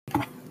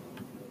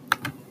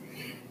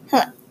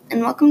Hello,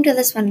 and welcome to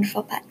this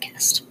wonderful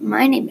podcast.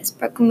 My name is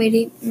Brooke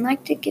Moody, and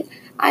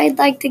I'd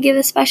like to give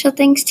a special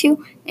thanks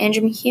to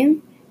Andrew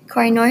McHugh,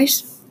 Corey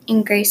Norris,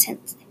 and Grace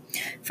Hensley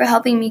for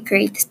helping me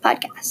create this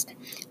podcast.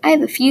 I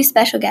have a few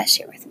special guests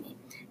here with me,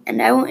 and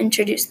I will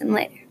introduce them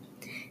later.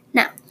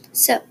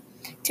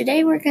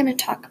 Today we're going to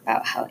talk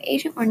about how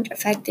Agent Orange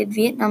affected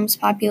Vietnam's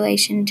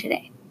population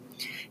today.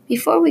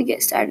 Before we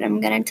get started, I'm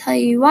going to tell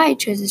you why I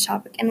chose this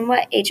topic and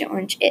what Agent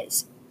Orange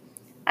is.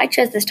 I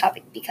chose this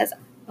topic because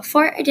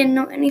before I didn't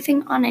know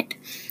anything on it.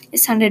 It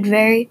sounded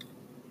very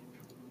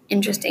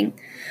interesting.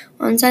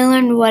 Once I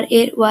learned what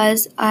it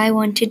was, I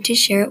wanted to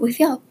share it with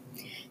y'all.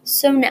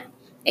 So now,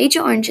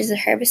 Agent Orange is a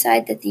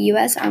herbicide that the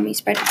U.S. Army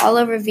spread all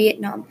over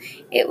Vietnam.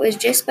 It was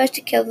just supposed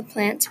to kill the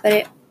plants, but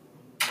it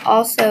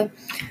also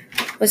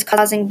was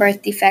causing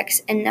birth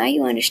defects. And now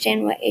you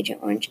understand what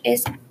Agent Orange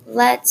is.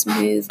 Let's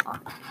move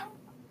on.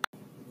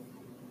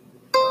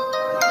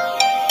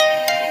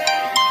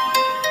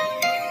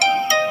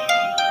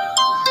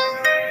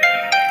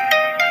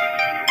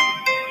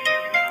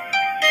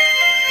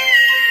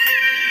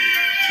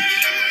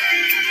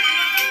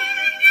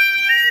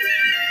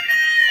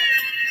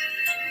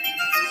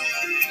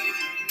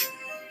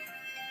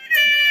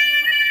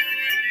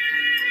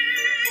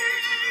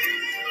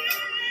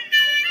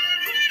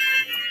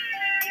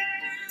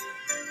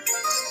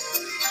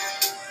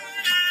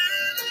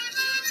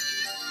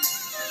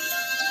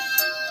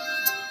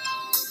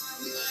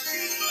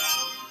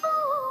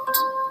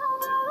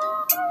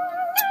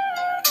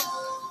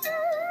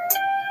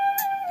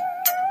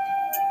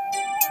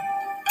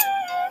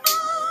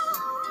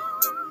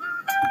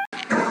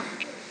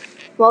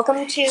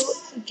 Welcome to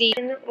the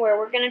where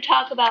we're going to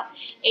talk about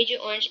Agent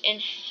Orange and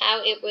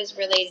how it was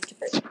related to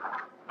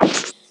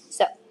birth.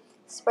 So,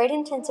 sprayed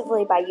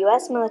intensively by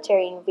U.S.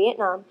 military in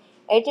Vietnam,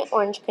 Agent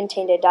Orange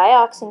contained a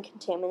dioxin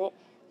contaminant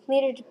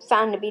later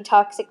found to be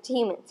toxic to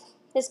humans.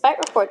 Despite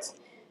reports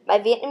by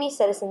Vietnamese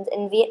citizens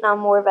and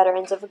Vietnam War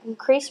veterans of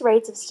increased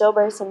rates of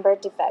stillbirths and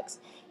birth defects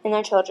in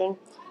their children,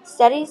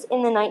 studies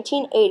in the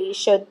 1980s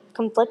showed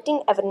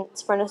conflicting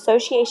evidence for an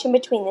association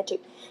between the two.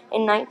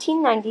 In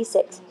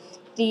 1996,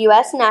 the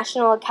U.S.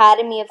 National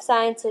Academy of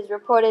Sciences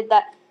reported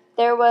that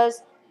there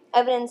was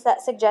evidence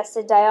that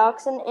suggested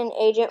dioxin in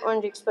Agent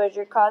Orange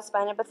exposure caused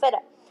spina bifida,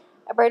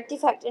 a birth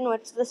defect in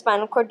which the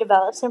spinal cord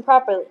develops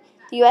improperly.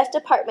 The U.S.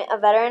 Department of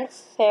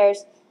Veterans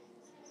Affairs'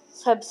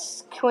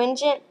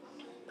 subsequent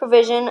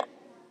provision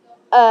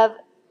of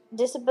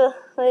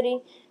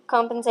disability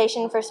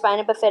compensation for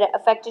spina bifida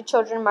affected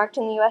children marked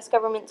in the U.S.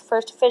 government's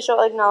first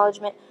official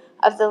acknowledgement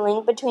of the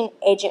link between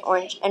Agent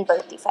Orange and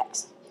birth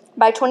defects.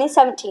 By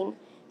 2017,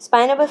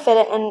 spina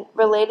bifida and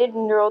related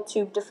neural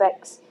tube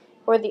defects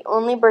were the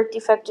only birth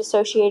defect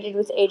associated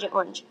with Agent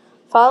Orange.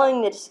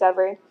 Following the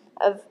discovery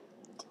of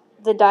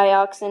the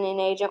dioxin in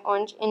Agent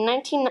Orange in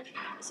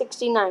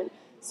 1969,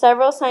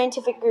 several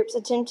scientific groups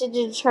attempted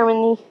to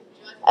determine the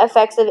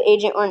effects of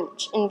Agent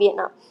Orange in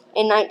Vietnam.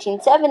 In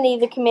 1970,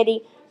 the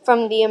committee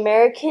from the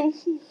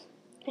American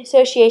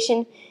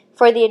Association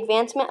for the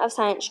Advancement of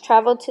Science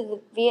traveled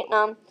to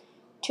Vietnam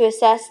to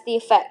assess the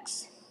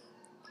effects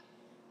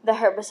the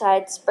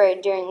herbicide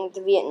sprayed during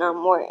the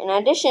Vietnam War. In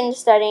addition to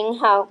studying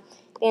how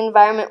the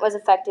environment was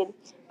affected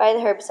by the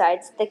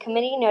herbicides, the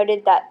committee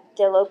noted that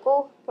the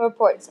local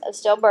reports of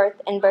stillbirth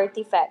and birth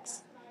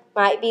defects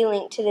might be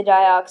linked to the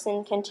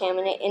dioxin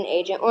contaminant in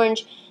Agent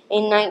Orange.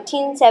 In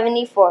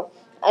 1974,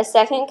 a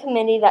second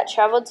committee that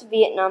traveled to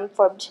Vietnam,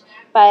 formed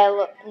by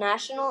a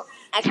National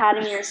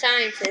Academy of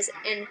Sciences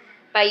and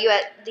by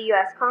the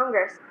U.S.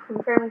 Congress,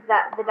 confirmed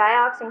that the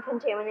dioxin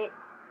contaminant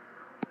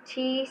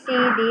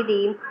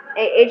TCDD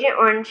Agent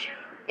Orange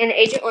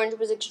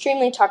was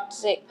extremely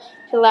toxic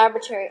to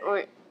laboratory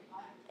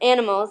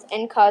animals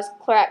and caused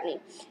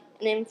chloracne,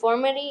 an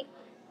inflammation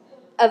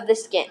of the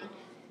skin,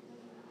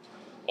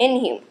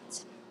 in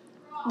humans.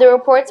 The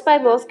reports by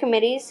both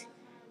committees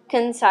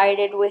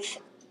coincided with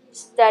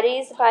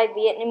studies by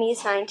Vietnamese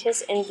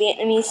scientists and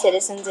Vietnamese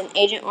citizens in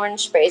Agent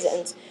Orange spray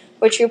zones,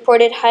 which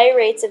reported high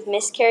rates of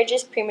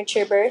miscarriages,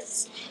 premature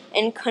births,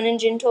 and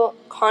congenital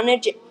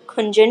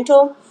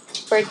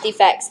birth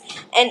defects,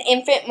 and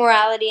infant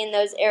mortality in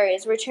those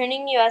areas.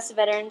 Returning U.S.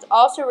 veterans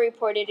also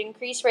reported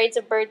increased rates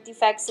of birth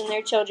defects in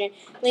their children,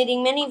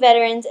 leading many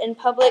veterans and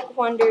public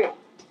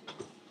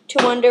to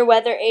wonder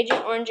whether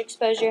Agent Orange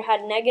exposure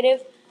had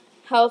negative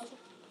health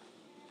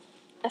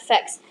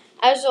effects.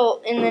 As a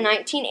result, in the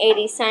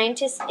 1980s,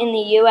 scientists in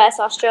the U.S.,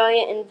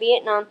 Australia, and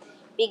Vietnam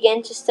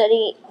began to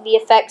study the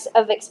effects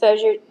of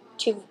exposure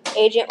to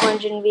Agent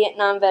Orange in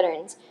Vietnam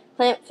veterans.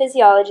 Plant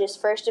physiologists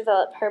first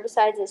developed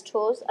herbicides as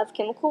tools of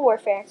chemical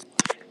warfare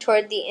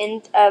toward the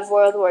end of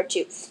World War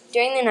II.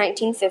 During the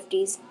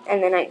 1950s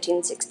and the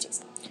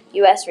 1960s,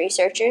 U.S.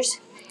 researchers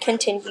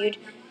continued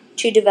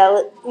to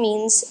develop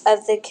means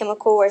of the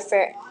chemical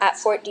warfare at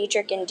Fort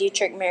Detrick in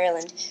Detrick,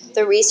 Maryland.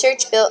 The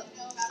research built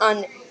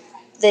on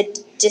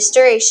the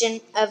dissertation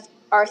of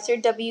Arthur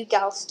W.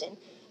 Galston,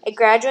 a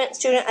graduate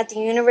student at the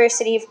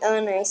University of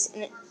Illinois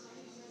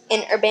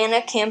in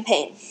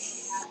Urbana-Champaign,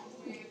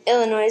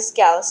 Illinois.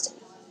 Galston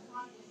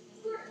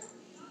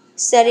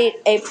studied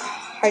a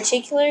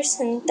particular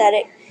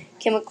synthetic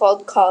chemical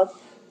called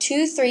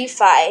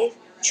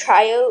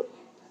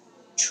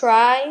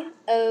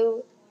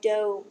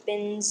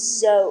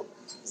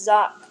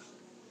 2,3,5-triiodobenzoic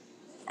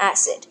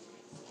acid,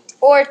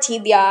 or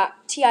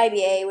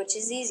TIBA, which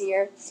is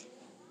easier.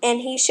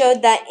 And he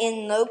showed that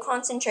in low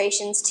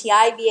concentrations,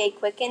 TIBA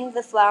quickened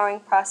the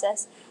flowering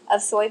process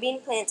of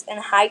soybean plants in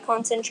high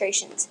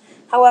concentrations.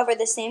 However,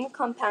 the same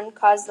compound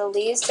caused the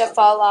leaves to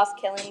fall off,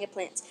 killing the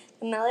plants.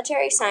 The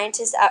military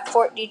scientists at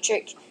Fort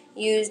Detrick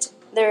used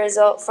the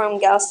result from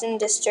Galveston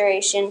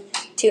distillation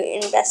to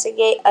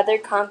investigate other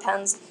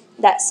compounds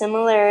that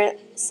similarly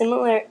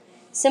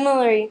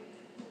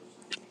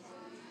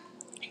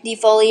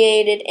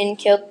defoliated and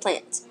killed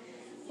plants.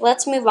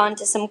 Let's move on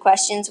to some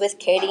questions with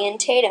Katie and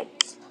Tatum.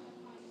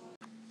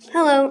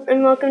 Hello,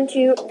 and welcome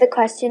to the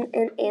question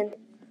and answer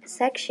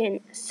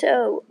section.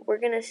 So, we're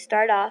going to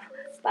start off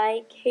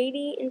by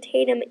Katie and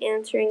Tatum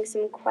answering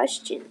some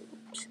questions.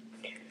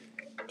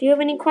 Do you have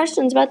any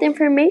questions about the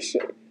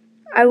information?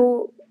 I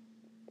will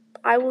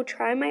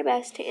try my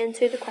best to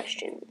answer the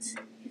questions.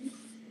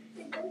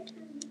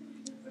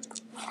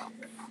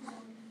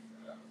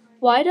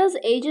 Why does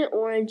Agent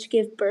Orange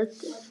give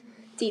birth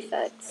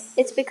defects?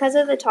 It's because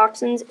of the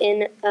toxins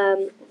in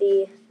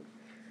the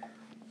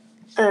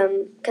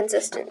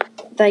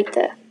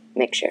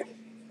mixture.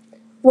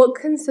 What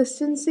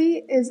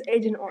consistency is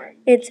Agent Orange?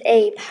 It's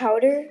a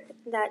powder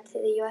that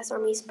the U.S.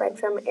 Army spread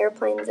from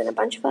airplanes and a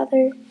bunch of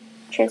other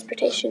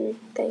transportation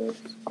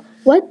things.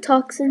 What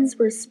toxins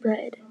were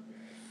spread?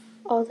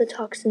 All the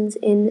toxins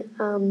in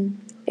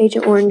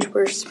Agent Orange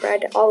were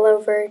spread all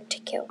over to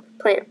kill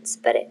plants,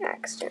 but it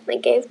accidentally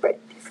gave birth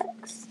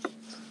defects.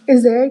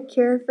 Is there a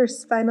cure for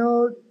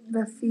spinal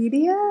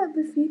bifida?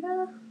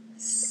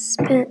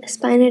 Spina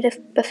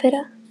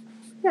bifida?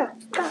 Yeah.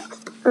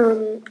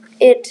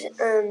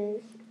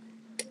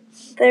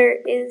 There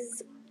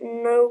is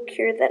no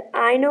cure that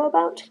I know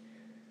about.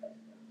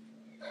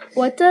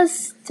 What does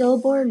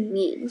stillborn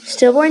mean?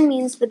 Stillborn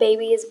means the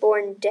baby is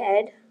born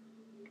dead,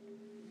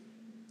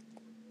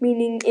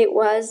 meaning it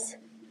was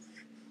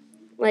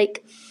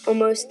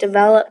almost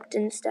developed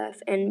and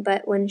stuff,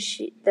 but when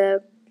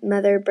the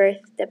mother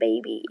birthed the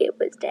baby, it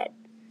was dead.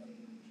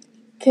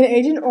 Can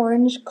Agent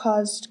Orange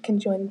cause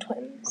conjoined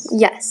twins?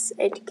 Yes,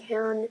 it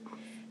can.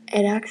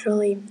 It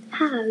actually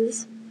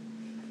has.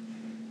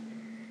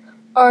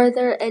 Are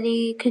there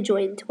any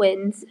conjoined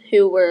twins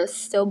who were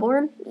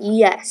stillborn?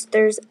 Yes,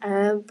 there's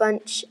a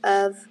bunch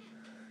of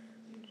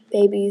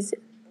babies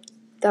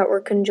that were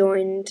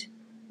conjoined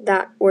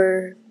that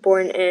were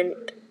born and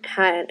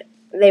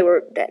they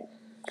were dead.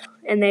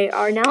 And they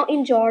are now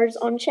in jars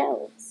on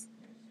shelves.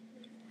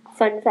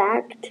 Fun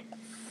fact.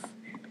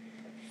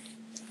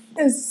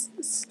 Is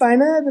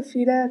spina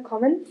bifida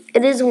common?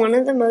 It is one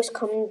of the most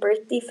common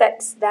birth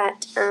defects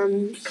that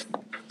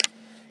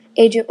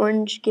Agent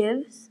Orange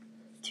gives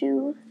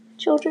to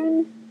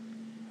children.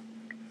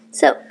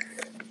 So,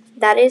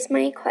 that is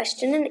my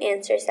question and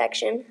answer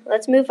section.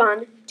 Let's move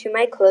on to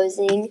my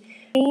closing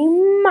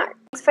remarks.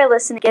 Thanks for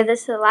listening. Give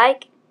this a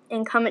like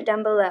and comment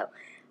down below.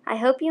 I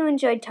hope you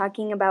enjoyed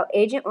talking about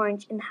Agent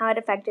Orange and how it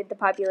affected the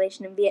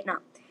population in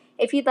Vietnam.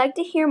 If you'd like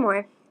to hear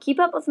more, keep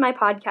up with my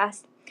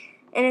podcast.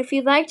 And if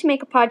you'd like to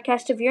make a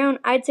podcast of your own,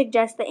 I'd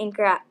suggest the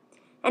Anchor app.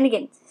 And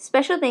again,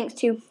 special thanks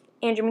to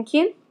Andrew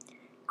McCune,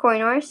 Corey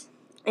Norris,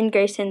 and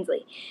Grace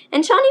Hensley,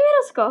 and Shawnee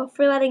Middle School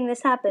for letting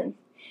this happen.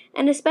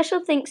 And a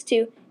special thanks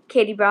to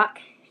Katie Brock,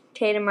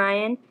 Tatum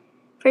Ryan,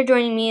 for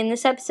joining me in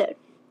this episode.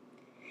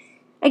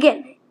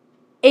 Again,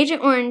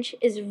 Agent Orange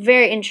is a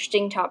very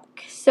interesting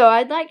topic, so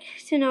I'd like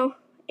to know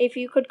if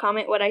you could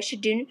comment what I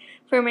should do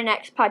for my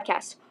next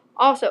podcast.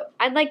 Also,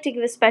 I'd like to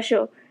give a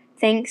special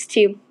thanks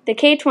to the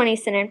K20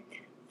 Center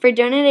for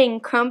donating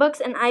Chromebooks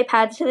and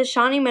iPads to the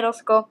Shawnee Middle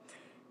School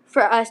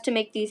for us to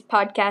make these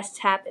podcasts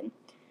happen,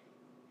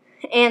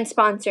 and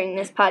sponsoring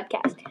this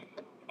podcast.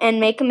 And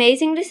make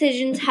amazing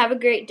decisions, have a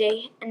great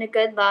day, and a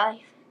good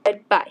life.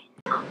 Goodbye.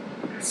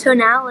 So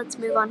now let's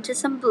move on to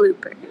some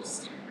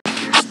bloopers.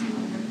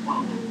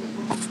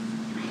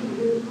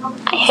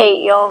 I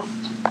hate y'all.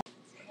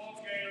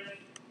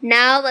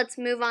 Now let's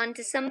move on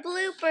to some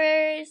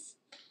bloopers.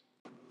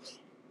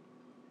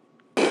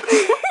 Gosh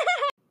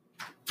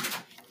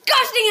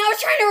dang it, I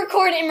was trying to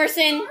record,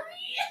 Emerson. I'm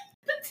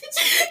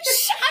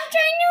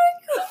trying to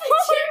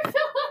record.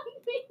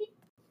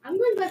 I'm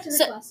going back to the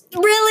class.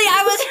 Really,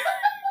 I was...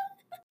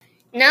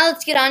 Now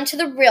let's get on to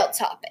the real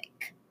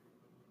topic.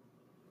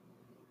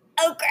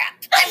 Oh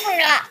crap, I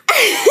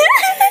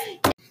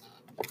forgot.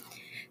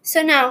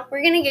 So now,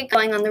 we're going to get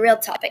going on the real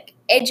topic.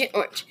 Agent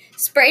Orange.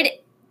 Sprayed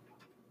it.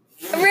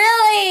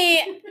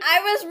 Really? I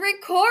was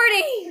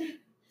recording.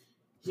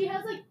 She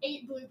has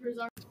 8 bloopers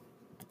on.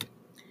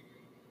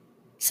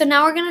 So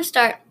now we're going to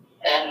start.